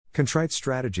Contrite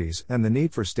Strategies and the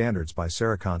Need for Standards by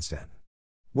sarahconstantin.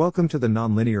 Welcome to the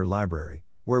Nonlinear Library,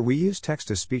 where we use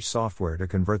text-to-speech software to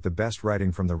convert the best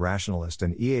writing from the Rationalist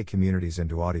and EA communities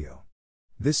into audio.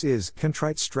 This is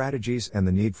Contrite Strategies and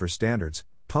the Need for Standards,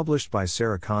 published by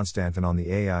sarahconstantin on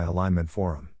the AI Alignment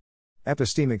Forum.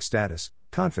 Epistemic Status,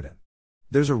 Confident.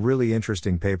 There's a really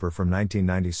interesting paper from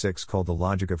 1996 called The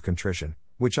Logic of Contrition,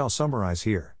 which I'll summarize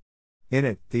here. In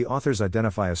it, the authors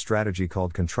identify a strategy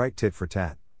called Contrite Tit For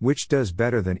Tat, which does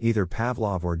better than either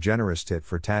Pavlov or Generous Tit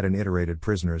For Tat in Iterated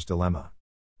prisoner's dilemma.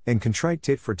 In Contrite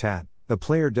Tit For Tat, the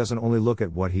player doesn't only look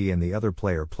at what he and the other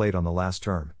player played on the last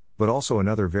turn, but also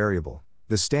another variable,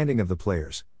 the standing of the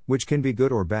players, which can be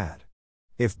good or bad.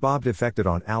 If Bob defected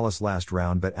on Alice last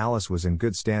round but Alice was in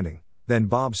good standing, then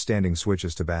Bob's standing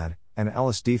switches to bad, and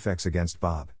Alice defects against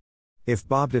Bob. If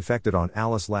Bob defected on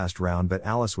Alice last round but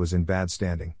Alice was in bad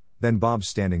standing, then Bob's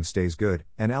standing stays good,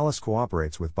 and Alice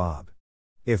cooperates with Bob.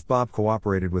 If Bob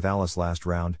cooperated with Alice last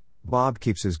round, Bob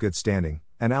keeps his good standing,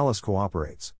 and Alice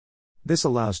cooperates. This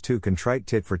allows two Contrite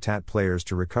Tit For Tat players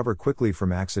to recover quickly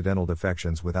from accidental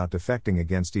defections without defecting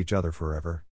against each other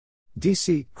forever.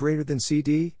 DC greater than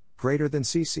CD greater than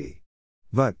CC.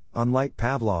 But, unlike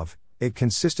Pavlov, it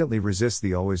consistently resists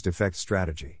the always defect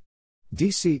strategy.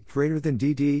 DC greater than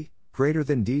DD greater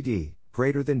than DD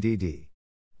greater than DD.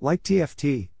 Like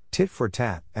TFT, Tit For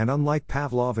Tat, and unlike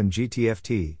Pavlov and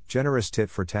gTFT, Generous Tit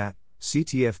For Tat,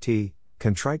 cTFT,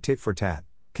 Contrite Tit For Tat,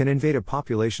 can invade a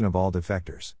population of all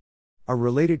defectors. A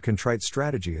related contrite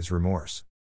strategy is Remorse.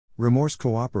 Remorse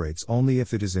cooperates only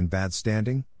if it is in bad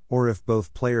standing, or if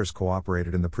both players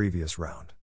cooperated in the previous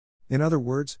round. In other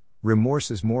words,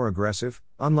 Remorse is more aggressive.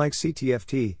 Unlike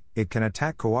cTFT, it can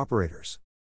attack cooperators.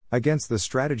 Against the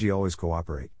strategy always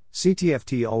cooperate,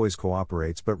 cTFT always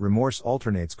cooperates but Remorse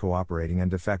alternates cooperating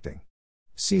and defecting.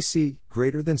 CC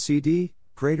greater than CD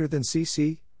greater than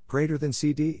CC greater than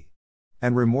CD.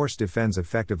 And Remorse defends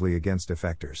effectively against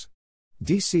defectors.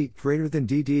 DC greater than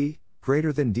DD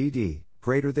greater than DD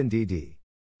greater than DD.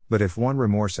 But if one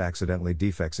Remorse accidentally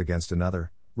defects against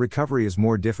another, recovery is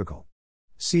more difficult.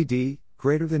 CD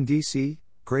greater than DC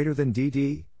greater than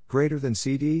DD greater than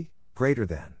CD greater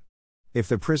than. If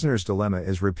the prisoner's dilemma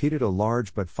is repeated a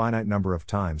large but finite number of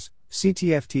times,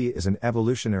 cTFT is an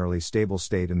evolutionarily stable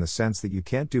state in the sense that you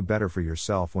can't do better for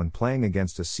yourself when playing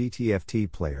against a cTFT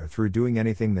player through doing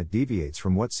anything that deviates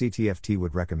from what cTFT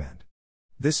would recommend.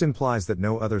 This implies that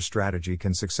no other strategy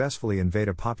can successfully invade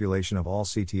a population of all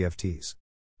cTFTs.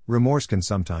 Remorse can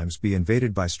sometimes be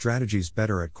invaded by strategies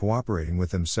better at cooperating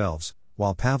with themselves,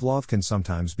 while Pavlov can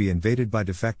sometimes be invaded by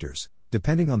defectors,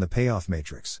 depending on the payoff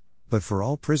matrix. But for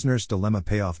all prisoners' dilemma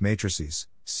payoff matrices,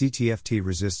 cTFT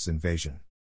resists invasion.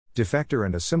 Defector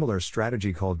and a similar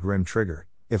strategy called Grim Trigger,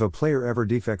 if a player ever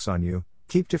defects on you,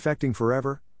 keep defecting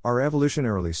forever, are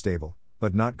evolutionarily stable,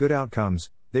 but not good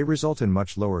outcomes. They result in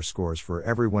much lower scores for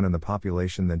everyone in the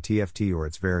population than TFT or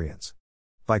its variants.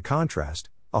 By contrast,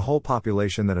 a whole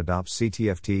population that adopts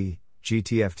cTFT,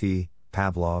 gTFT,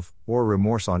 Pavlov, or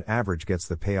Remorse on average gets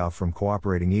the payoff from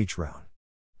cooperating each round.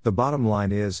 The bottom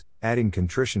line is, adding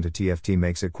contrition to TFT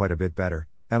makes it quite a bit better,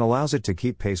 and allows it to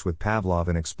keep pace with Pavlov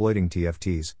in exploiting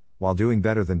TFTs, while doing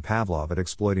better than Pavlov at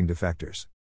exploiting defectors.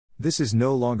 This is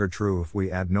no longer true if we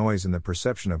add noise in the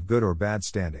perception of good or bad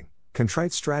standing.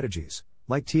 Contrite strategies,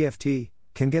 like TFT,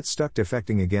 can get stuck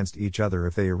defecting against each other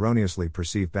if they erroneously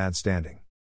perceive bad standing.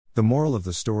 The moral of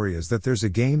the story is that there's a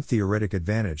game-theoretic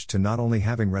advantage to not only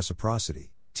having reciprocity,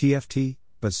 TFT,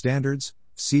 but standards,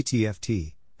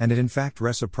 cTFT, and in fact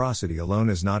reciprocity alone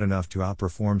is not enough to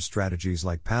outperform strategies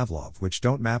like Pavlov which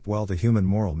don't map well to human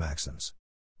moral maxims.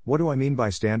 What do I mean by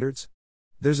standards?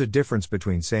 There's a difference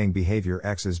between saying behavior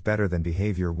X is better than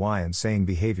behavior Y and saying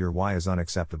behavior Y is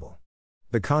unacceptable.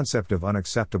 The concept of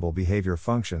unacceptable behavior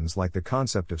functions like the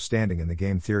concept of standing in the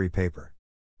game theory paper.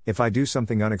 If I do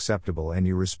something unacceptable and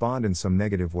you respond in some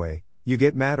negative way, you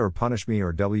get mad or punish me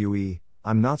or WE,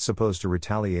 I'm not supposed to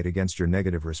retaliate against your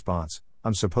negative response,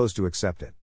 I'm supposed to accept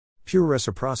it. Pure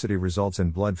reciprocity results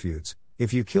in blood feuds.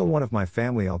 If you kill one of my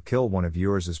family, I'll kill one of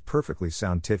yours is perfectly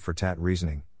sound tit for tat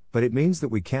reasoning, but it means that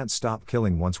we can't stop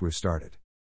killing once we've started.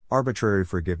 Arbitrary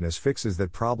forgiveness fixes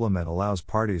that problem and allows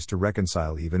parties to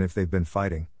reconcile even if they've been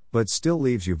fighting, but still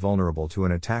leaves you vulnerable to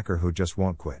an attacker who just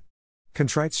won't quit.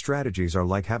 Contrite strategies are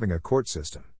like having a court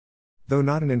system, though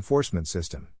not an enforcement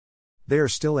system. They are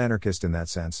still anarchist in that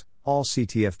sense. All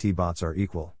cTFT bots are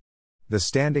equal. The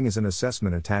standing is an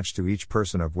assessment attached to each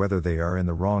person of whether they are in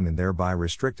the wrong and thereby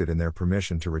restricted in their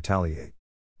permission to retaliate.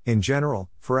 In general,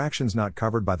 for actions not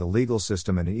covered by the legal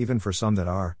system and even for some that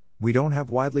are, we don't have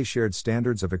widely shared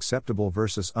standards of acceptable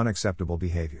versus unacceptable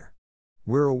behavior.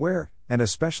 We're aware, and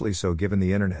especially so given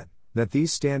the internet, that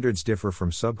these standards differ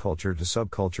from subculture to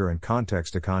subculture and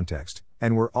context to context,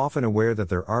 and we're often aware that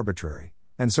they're arbitrary,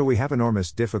 and so we have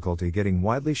enormous difficulty getting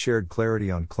widely shared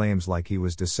clarity on claims like he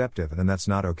was deceptive and that's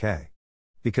not okay.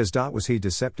 Because was he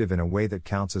deceptive in a way that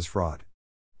counts as fraud?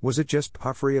 Was it just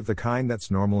puffery of the kind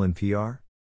that's normal in PR?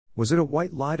 Was it a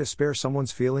white lie to spare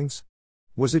someone's feelings?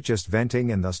 Was it just venting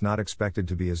and thus not expected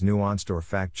to be as nuanced or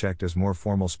fact-checked as more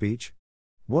formal speech?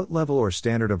 What level or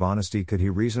standard of honesty could he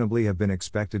reasonably have been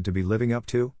expected to be living up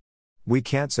to? We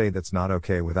can't say that's not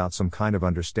okay without some kind of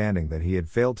understanding that he had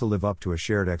failed to live up to a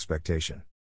shared expectation.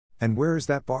 And where is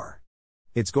that bar?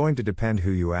 It's going to depend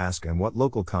who you ask and what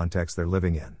local context they're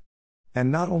living in.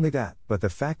 And not only that, but the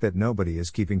fact that nobody is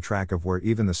keeping track of where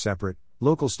even the separate,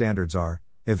 local standards are.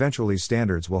 Eventually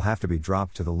standards will have to be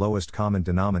dropped to the lowest common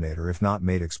denominator if not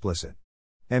made explicit.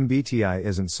 MBTI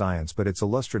isn't science but it's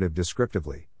illustrative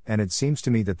descriptively, and it seems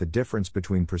to me that the difference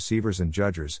between perceivers and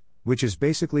judgers, which is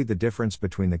basically the difference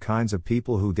between the kinds of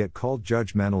people who get called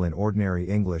judgmental in ordinary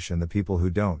English and the people who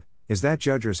don't, is that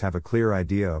judgers have a clear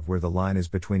idea of where the line is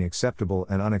between acceptable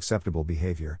and unacceptable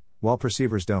behavior, while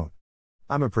perceivers don't.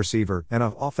 I'm a perceiver, and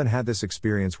I've often had this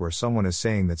experience where someone is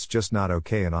saying that's just not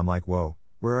okay and I'm like, whoa,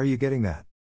 where are you getting that?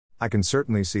 I can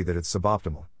certainly see that it's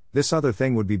suboptimal. This other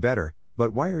thing would be better,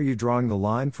 but why are you drawing the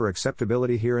line for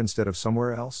acceptability here instead of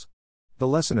somewhere else? The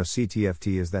lesson of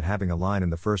cTFT is that having a line in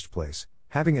the first place,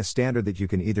 having a standard that you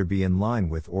can either be in line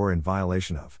with or in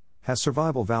violation of, has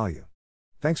survival value.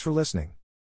 Thanks for listening.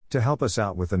 To help us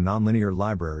out with the Nonlinear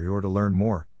Library or to learn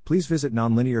more, please visit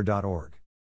nonlinear.org.